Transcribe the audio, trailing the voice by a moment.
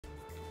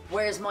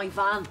Where's my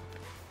van?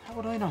 How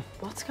would I know?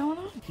 What's going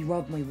on? He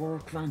robbed my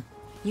work van.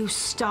 You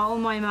stole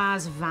my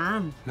ma's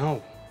van.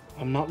 No,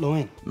 I'm not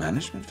lying.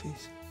 Management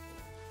fees?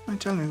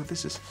 Don't tell me what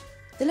this is.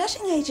 The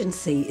letting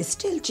agency is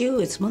still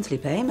due its monthly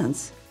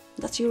payments.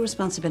 That's your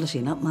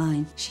responsibility, not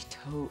mine. She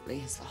totally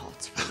has the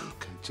hots for me.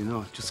 Okay, do you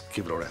know, just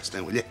give it a rest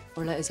now, will you?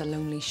 Orla is a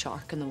lonely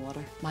shark in the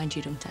water. Mind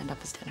you don't end up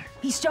as dinner.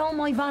 He stole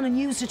my van and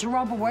used it to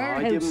rob a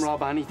warehouse. I didn't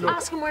rob anything.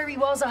 Ask him where he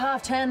was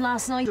at 10:30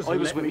 last night. I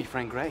was with me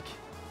friend Greg.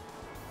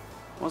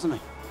 Wasn't I?